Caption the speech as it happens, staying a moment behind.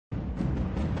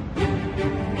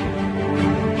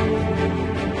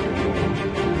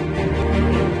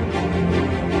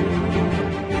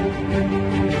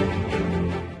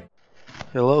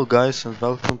Hello guys and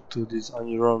welcome to this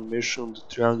unrun mission, the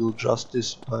Triangle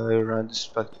Justice by Rendy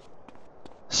Specter.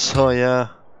 So yeah,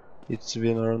 it's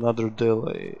been another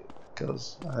delay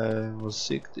because I was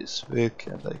sick this week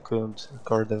and I couldn't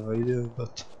record a video,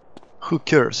 but who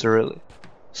cares really?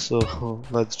 So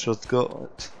let's just go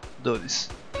and do this.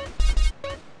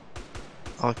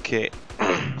 Okay,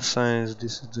 since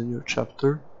this is the new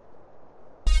chapter,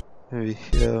 we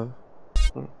have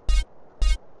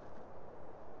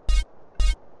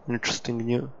interesting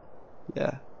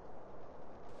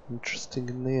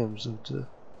interesting names of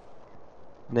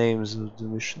the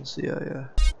missions. Yeah.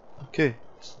 Okay,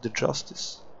 it's the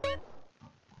Justice.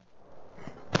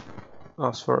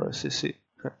 As far as I see.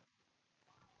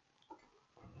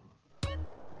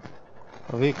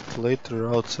 A week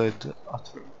later, outside the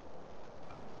atrium.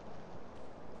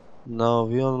 Now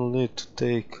we only need to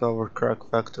take our crack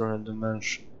factor and the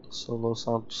mansion, so Los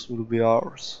Santos will be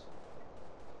ours.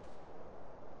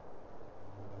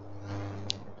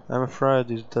 I'm afraid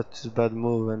that is a bad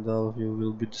move and all of you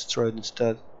will be destroyed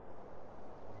instead.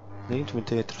 The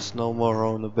Intimidators no more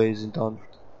own a base in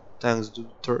Downward, thanks to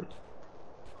the third.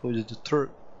 Who is the third?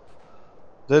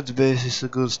 That base is a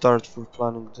good start for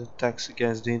planning the attacks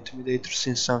against the Intimidators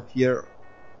in some year.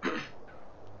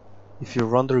 If you're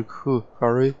wondering who,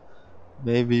 Haruhi,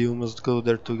 maybe you must go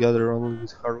there together only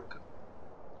with Haruka.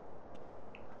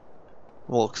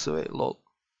 Walks away, lol.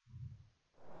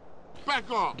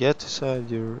 Back off. Get inside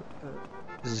your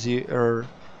ZR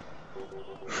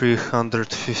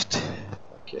 350.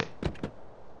 Okay.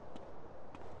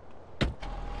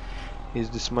 Is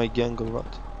this my gang or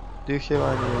what? Do you have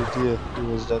any idea who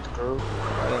was that girl?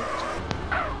 I don't.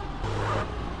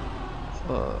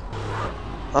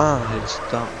 It's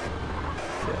down.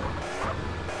 Yeah.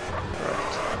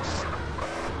 Right.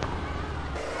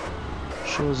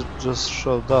 She was just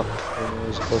showed up when I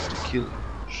was about to kill her.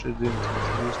 She didn't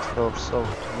introduce herself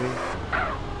to me.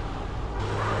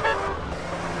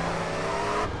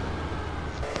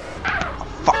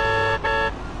 Fuck!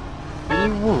 Will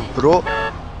you move, bro?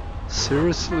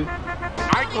 Seriously? I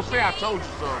ain't gonna say I told you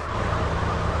so.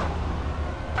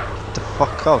 Get the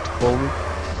fuck out, homie.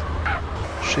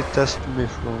 She tested me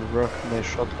from rocking my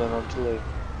shotgun until I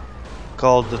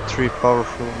called the three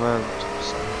powerful men to the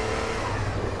side.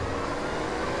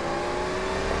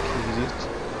 Idiot.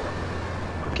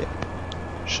 Okay.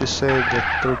 She said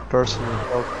that third person who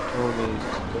helped told me is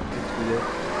the Intimidator.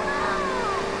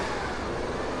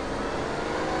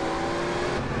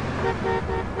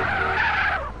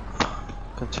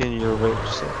 Continue your way to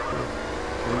safety.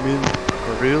 I mean,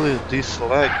 really, this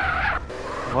lag?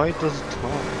 Why does it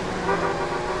lag?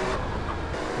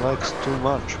 Lags too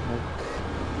much, man.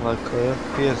 Like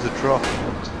FPS drop,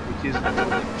 and it isn't. I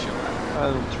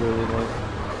don't really know.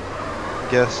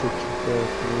 Guess it will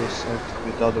be something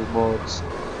with other mods.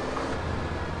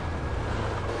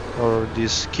 Or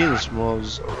these skins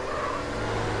mods. Or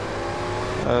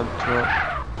I don't know.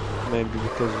 Maybe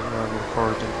because I'm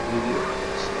recording videos.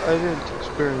 I didn't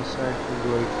experience anything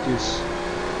like this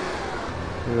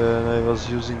when I was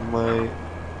using my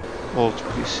old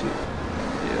PC.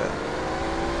 Yeah,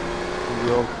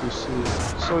 the old PC.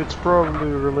 So it's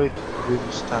probably related to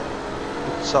Windows 10.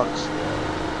 It sucks. In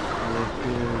my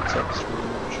opinion, it sucks really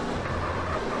much.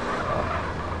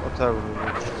 Whatever.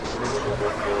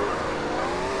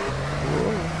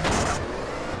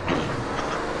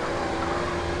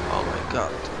 Oh my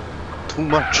god. Too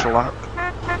much lag.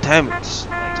 Damn it.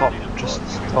 Stop. Just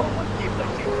stop.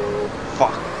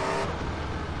 Fuck.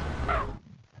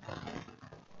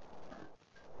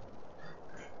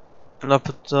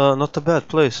 Not a bad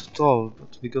place at all,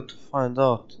 but we got to find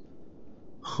out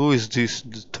who is this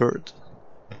the third.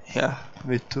 Yeah,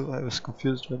 me too. I was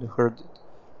confused when I heard it.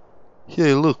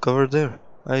 Hey, look over there.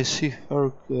 I see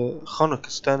Haruka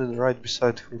standing right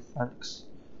beside her Phoenix.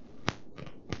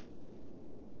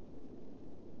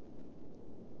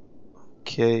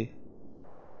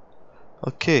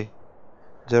 Okay,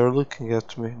 they're looking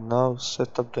at me. Now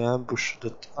set up the ambush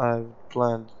that I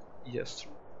planned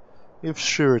yesterday. If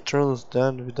she returns,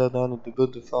 then without any debut,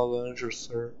 the foul angels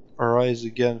arise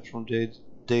again from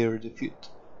their defeat.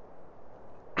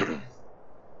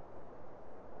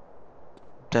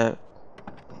 Damn.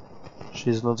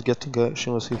 She's not getting she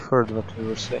must have heard what we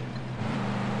were saying.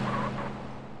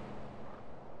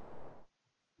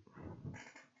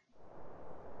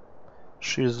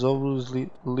 She is obviously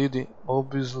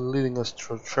leading us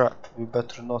through a trap. We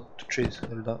better not to chase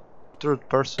her down. Third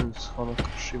person is Haruka.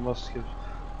 She must have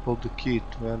hold the key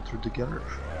to enter the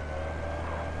garage.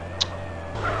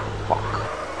 Fuck.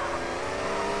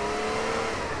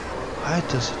 Why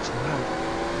does it lag?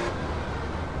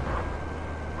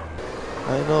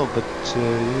 I know, but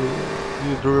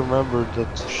you do remember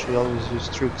that she always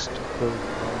used tricks to her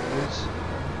enemies.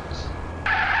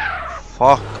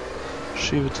 Fuck!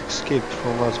 She would escape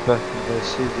from us back in the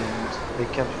city, and I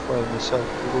can't find myself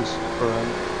to lose her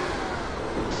hand.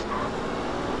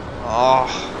 Ah!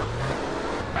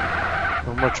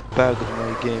 How much better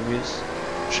my game is.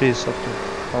 Chase after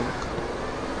Hanukkah.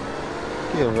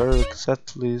 Yeah, where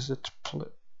exactly is it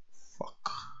play?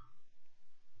 Fuck.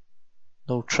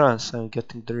 No chance I'm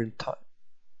getting there in time.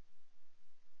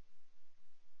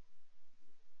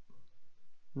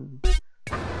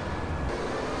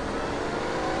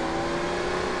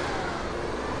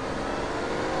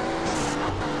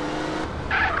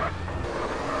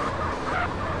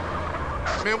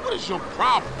 Man, what is your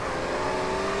problem?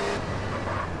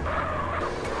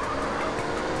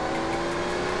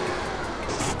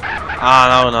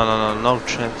 Ah, no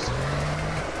chance.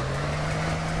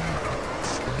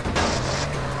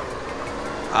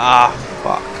 Ah,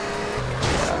 fuck.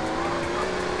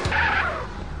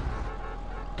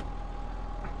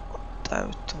 Damn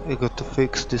it, I got to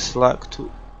fix this lag too.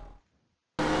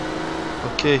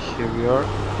 Okay, here we are.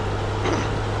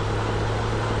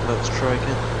 Let's try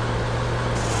again.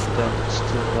 Damn, it's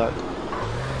still lag.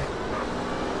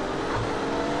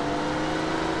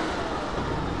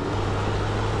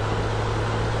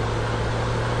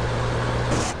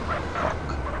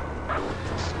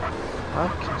 How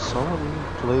can someone even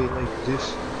play like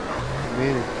this?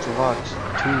 Minute lags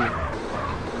too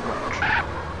much.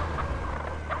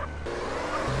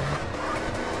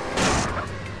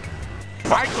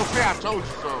 Michael Fair, I told you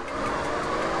so.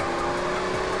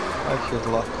 I had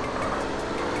luck.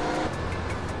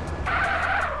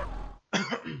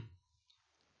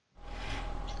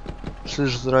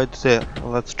 She's right there.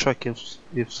 Let's check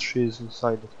if she's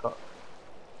inside the car.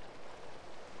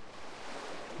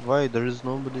 Why there is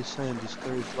nobody saying this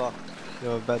car is locked? I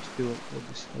have a bad feeling that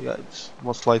this guy is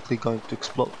most likely going to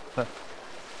explode.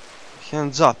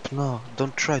 Hands up! No,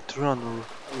 don't try to run or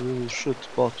we will shoot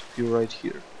both of you right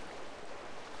here.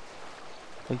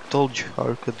 I told you,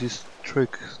 Haruka, this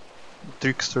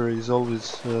trickster is always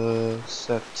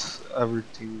set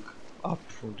everything up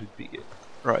from the beginning.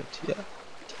 Right, yeah.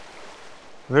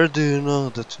 Where do you know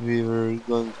that we were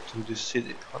going to the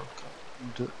city, Haruka?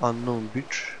 The unknown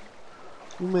beach?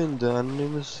 You mean the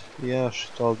enemies? Yeah, she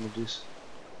told me this.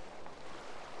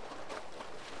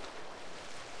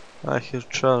 I have a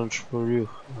challenge for you,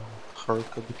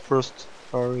 Haruka, but first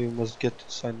Haruhi must get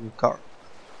inside my car.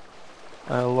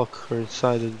 I'll lock her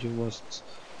inside and you must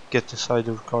get inside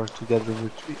her car together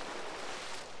with me.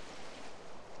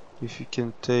 If you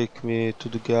can take me to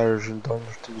the garage and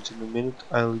unlock it within a minute,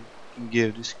 I'll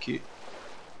give this key.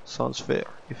 Sounds fair.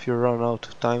 If you run out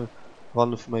of time,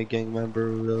 one of my gang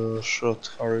members will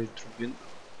shoot Haruhi through window.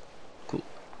 Cool.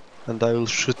 And I will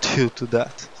shoot you to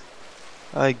that.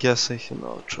 I guess I have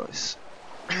no choice.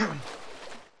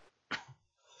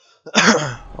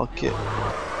 Okay.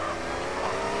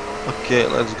 Okay,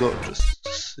 let's go just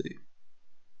to see.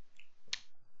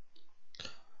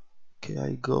 Okay,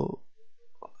 I go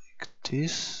like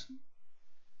this.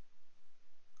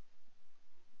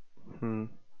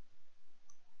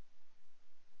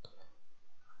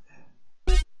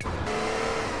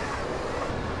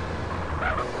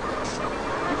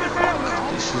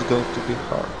 This is going to be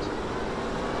hard.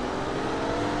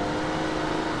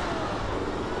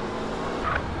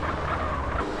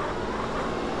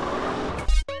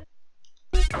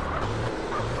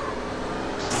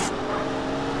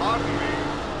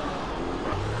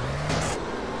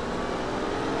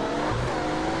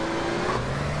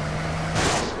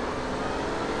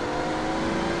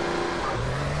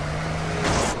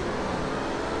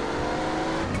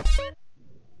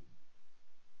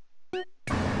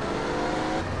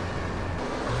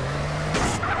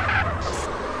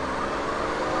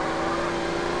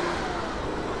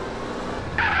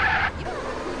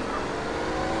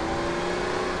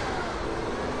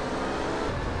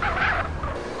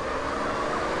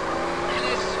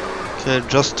 Okay,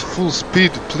 just full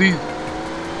speed, please.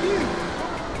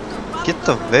 Get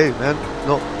away, man.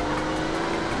 No.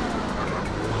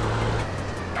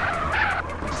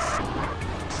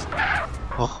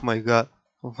 Oh my god.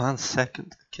 1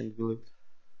 second. I can't believe it.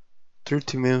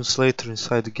 30 minutes later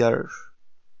inside the garage.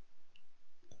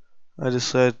 I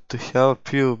decided to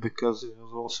help you because it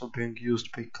was also being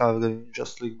used by Kagami,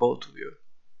 just like both of you.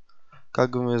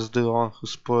 Kagami is the one who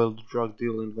spoiled the drug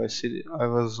deal in Vice City. I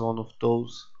was one of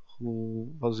those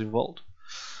who was involved.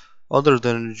 Other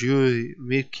than Yui,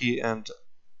 Miki, and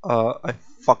I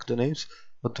fucked the names,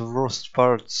 but the worst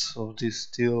parts of this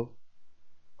still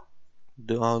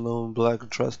the unknown black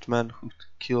dressed man who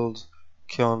killed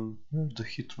Kion to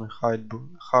hit me hard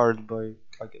by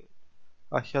Kagami.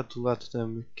 I had to let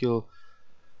them kill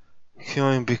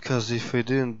him because if I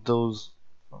didn't, those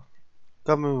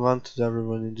Kagami wanted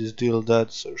everyone in this deal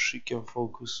dead so she can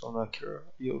focus on Akira,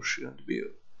 Yoshi and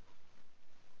Bio.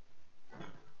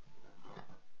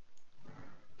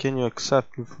 Can you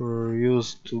accept me for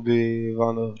used to be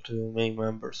one of the main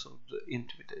members of the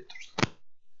Intimidators?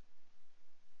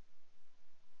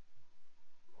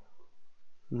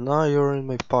 Now you're in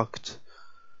my pocket,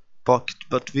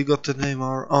 but we got to name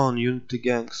our own Unity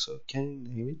gang, so can you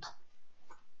name it?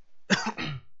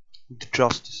 The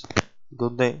Justice.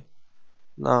 Good name.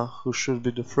 Now, who should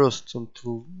be the first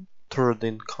until third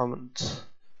in comments?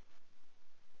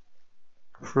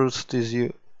 First is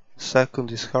you,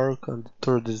 second is Haruka, and the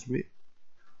third is me.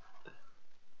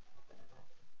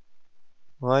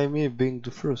 Why me being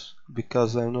the first?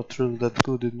 Because I'm not really that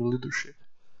good in leadership.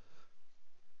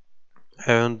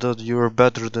 And that you're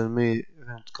better than me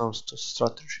when it comes to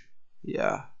strategy.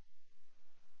 Yeah.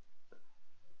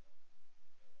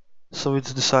 So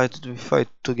it's decided we fight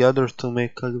together to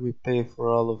make Kagami pay for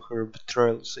all of her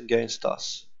betrayals against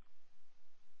us.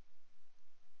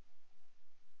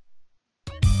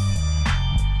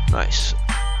 Nice.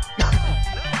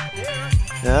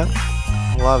 Yeah?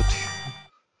 Loved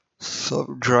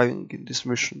so driving in this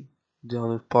mission. The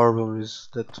only problem is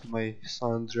that my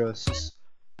son Andreas is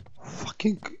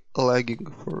fucking lagging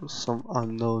for some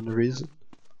unknown reason.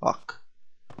 Fuck.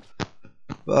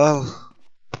 Well,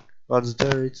 what's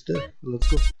there, it's there. Let's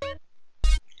go.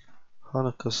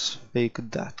 Hanukkah's fake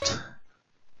that.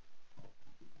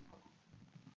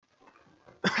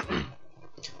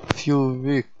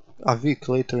 A week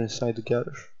later inside the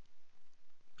garage.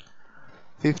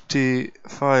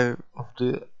 55 of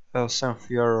the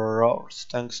LSM3 are ours,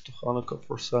 thanks to Hanukkah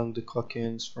for selling the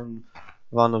cocaines from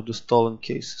one of the stolen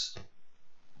cases.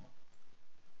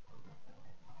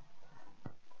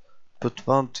 But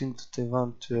one thing that I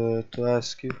want to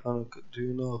ask you, Hanukkah, do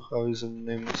you know how his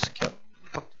name is Cal?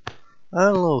 I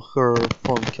don't know her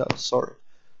phone Cal, sorry.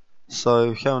 So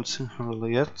you haven't seen her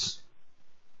yet?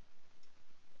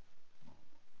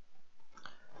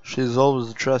 She's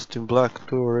always dressed in black,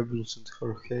 2 ribbons in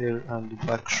her hair and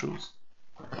black shoes.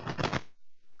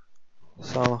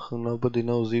 Somehow nobody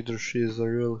knows either she is a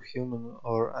real human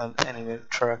or an anime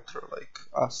character like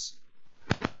us.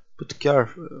 But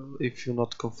careful if you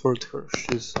not confront her,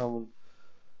 she's someone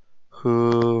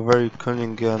who very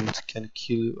cunning and can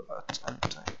kill you at any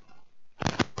time.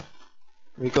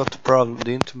 We got a problem,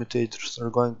 the Intimidators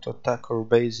are going to attack our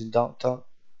base in downtown.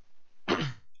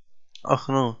 Oh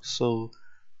no, so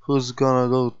who's gonna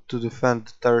go to defend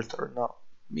the territory now?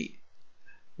 Me.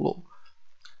 Lol.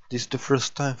 This is the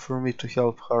first time for me to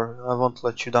help her. I won't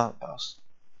let you down, boss.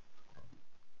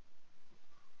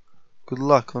 Good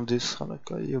luck on this,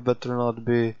 Hanukkah. You better not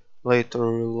be late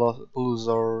or we'll lose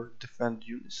our defend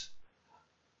units.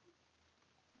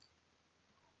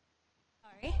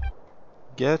 Sorry.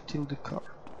 Get in the car.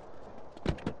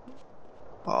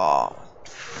 Oh,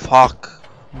 fuck.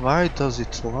 Why does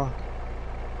it lag?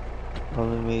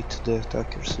 Eliminate the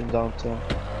attackers in downtown.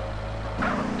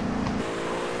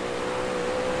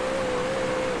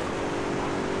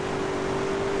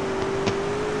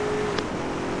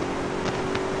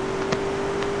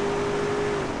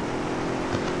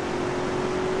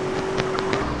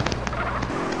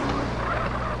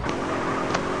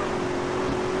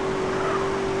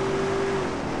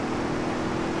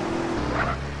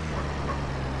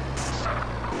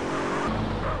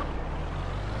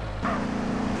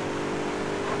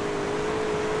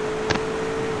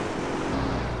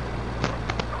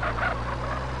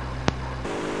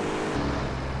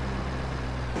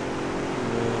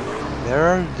 Where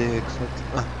are they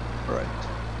exactly? Right.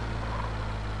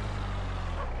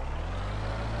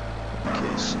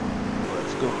 Okay, so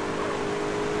let's go.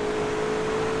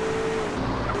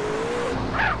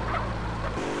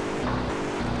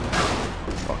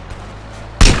 Fuck.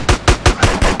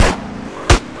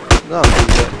 Not do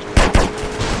that.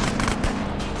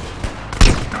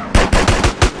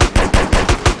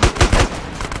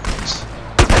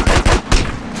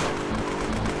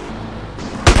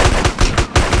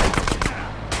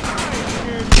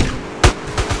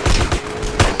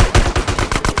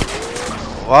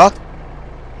 What?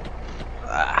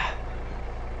 Ah.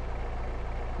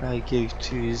 I gave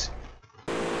too easy.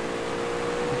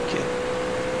 Okay.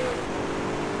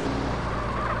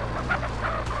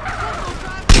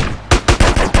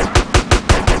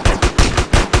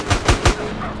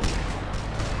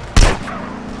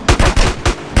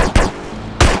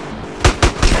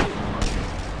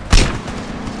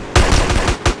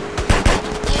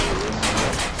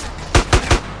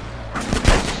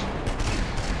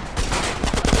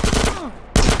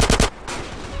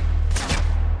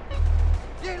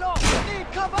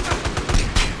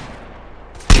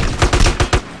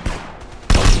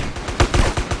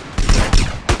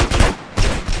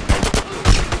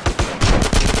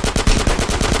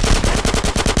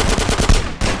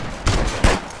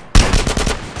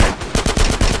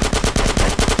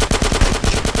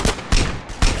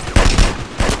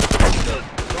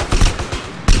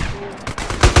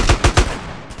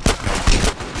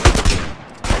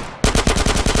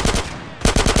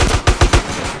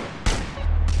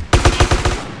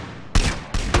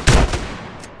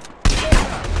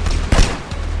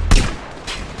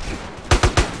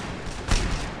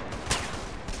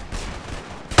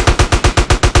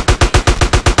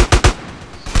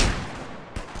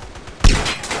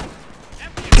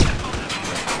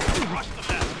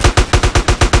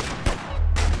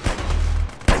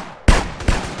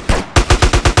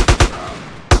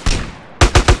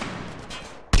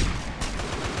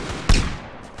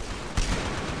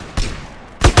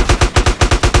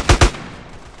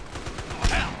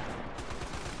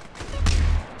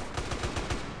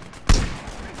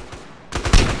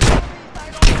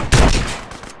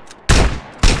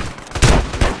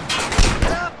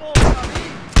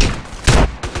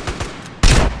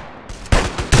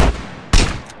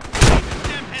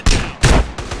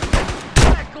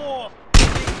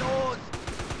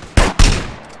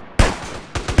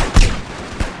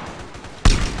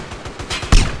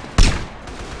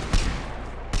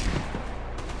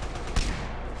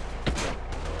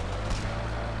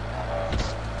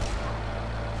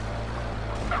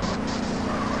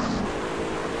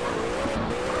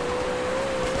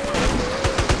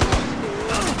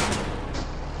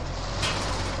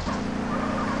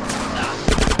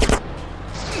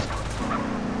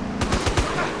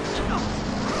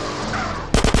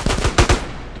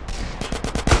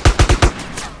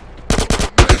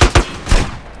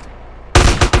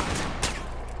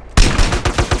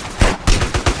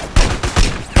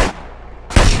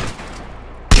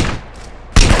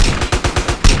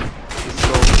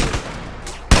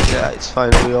 It's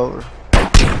finally over.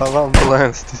 One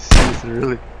glance, this is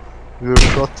really. We were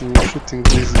shooting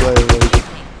this guy like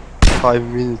 5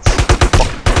 minutes.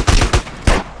 Fuck.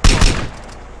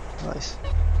 Nice.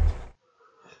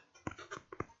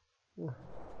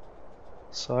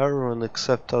 So everyone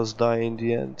except us die in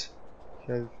the end.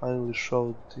 I finally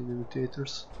showed the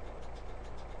Intimidators.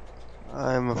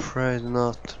 I'm afraid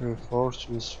not.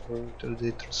 Reinforcements for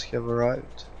Intimidators have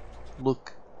arrived.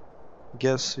 Look,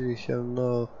 guess we have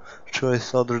no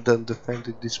choice other than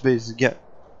defending this base again.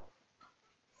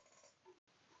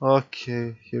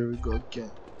 Okay, here we go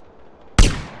again.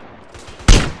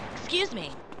 Excuse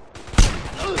me.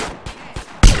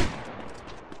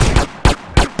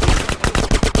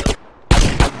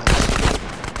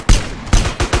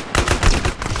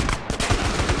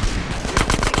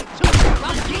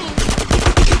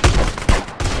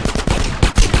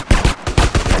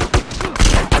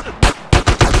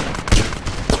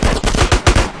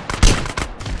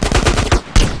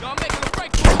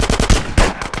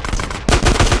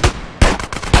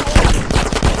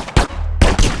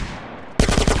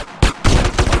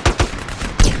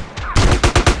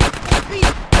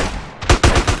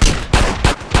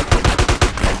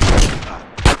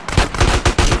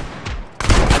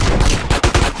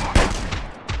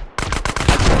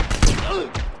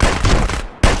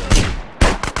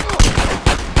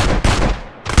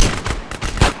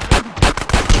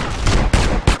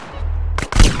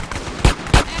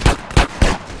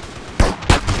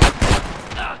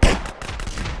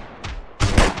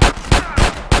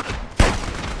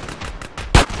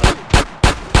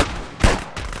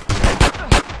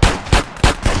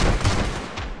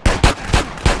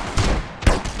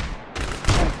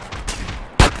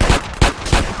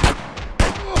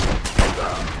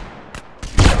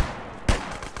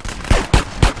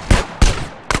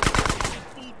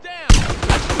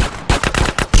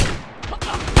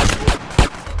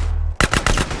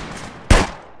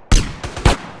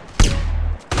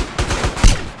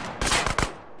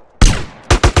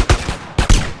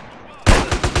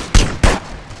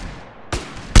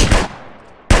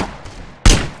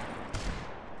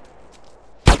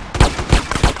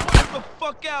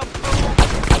 Fuck out, bro.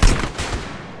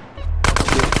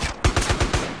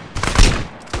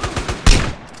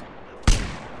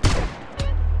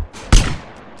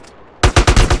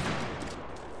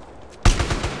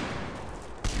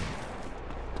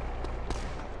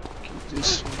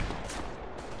 This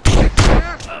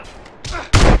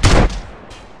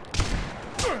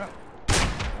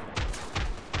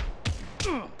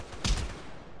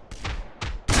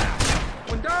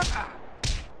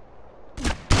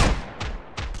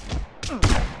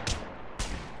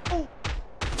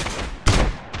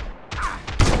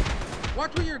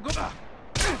Watch where you're going.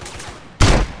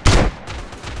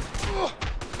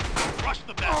 Rush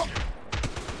the bastard.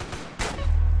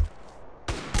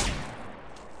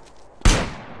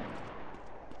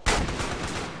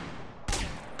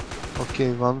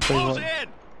 okay, one by Close one. in.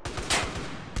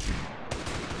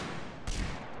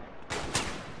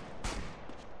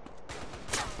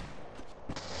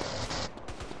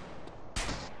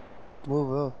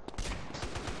 Move up.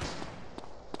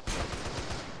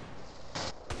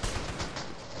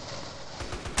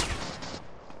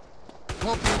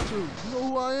 Pumping too. You know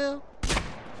who I am?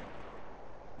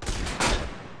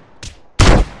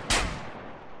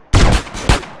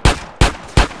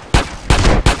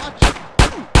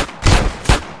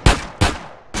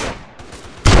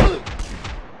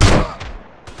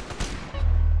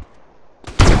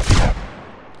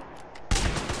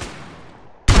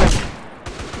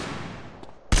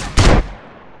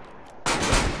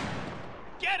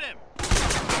 Get him.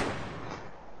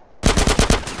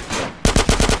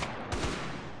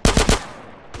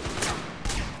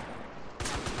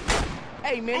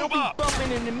 Hey man, don't be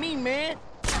bumping into me, man.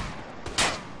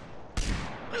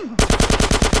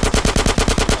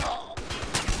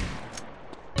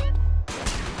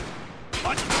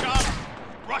 Watch the job.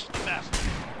 Rush the bastard.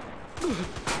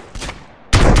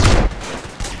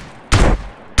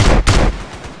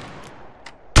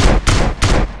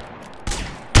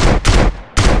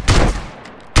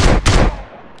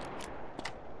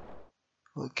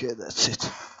 Okay, that's it.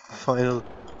 Final.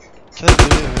 Can't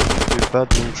believe it. We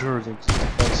badly injured into the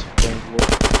defensive game war.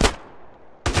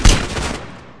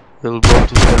 We'll go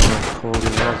to them and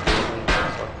holding out the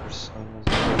fuckers.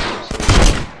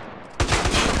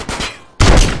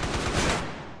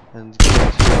 And get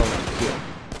you out of here.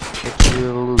 But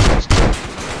we'll lose this time.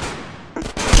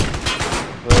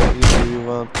 Well, if you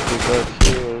want to do that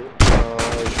here,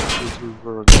 I should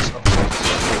revert this after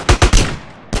this.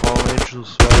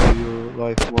 individuals value your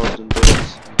life more than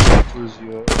theirs. You can't lose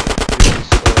your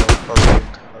Haruhi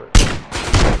and Haruka.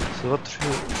 So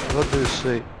what do you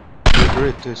say? You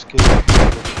agree to escape or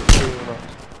not?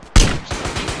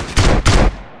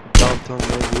 Downtown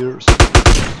many years,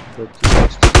 but the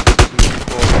justice is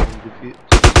far from defeat.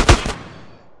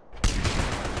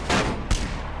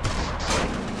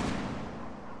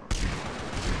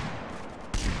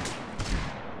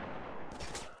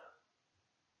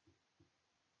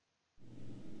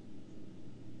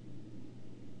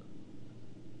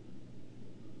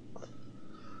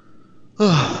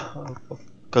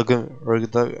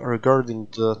 Kagami, regarding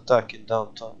the attack in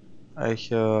downtown, I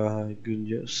have good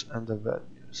news and a bad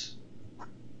news.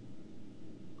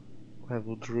 I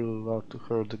would really love to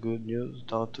hear the good news.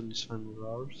 Downtown is family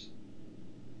ours.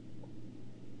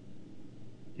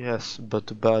 Yes, but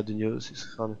the bad news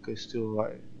is Haruka is still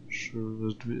alive.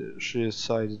 She is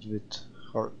sided with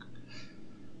Haruka.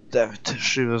 Damn it,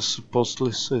 she was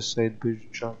supposedly suicide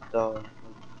but jumped down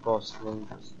from the past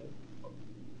longest.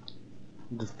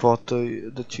 The photo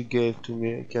that you gave to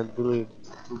me, I can't believe it.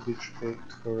 The bitch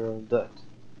faked her own death.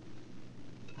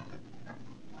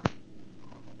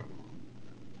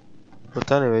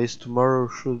 But anyways, tomorrow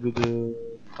should be the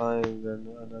time when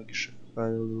Nagato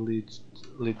finally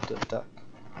lead the attack.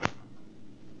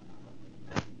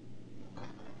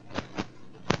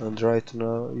 And right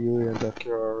now, Yui and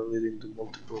Akira are leading the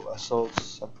multiple assaults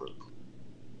separately.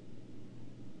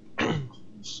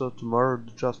 So tomorrow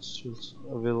the Justice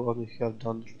will only have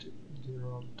done their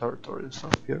own territories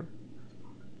up here.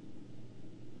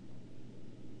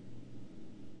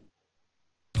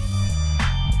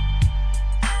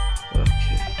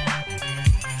 Okay.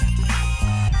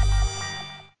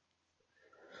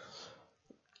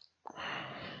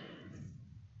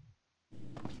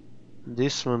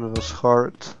 This one was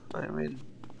hard. I mean,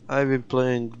 I've been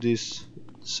playing this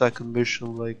second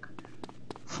mission like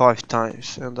 5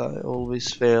 times and I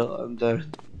always fail, and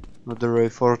then when the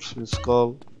reinforcements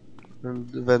come,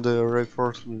 and when the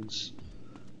reinforcements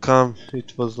come,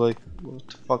 it was like, what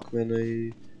the fuck, when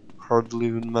I hardly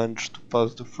even managed to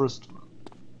pass the first one.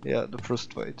 Yeah, the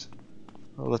first wave,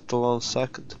 let alone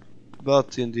second.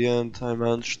 But in the end I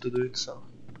managed to do it so.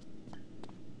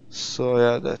 So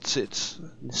yeah, that's it.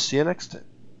 See you next time.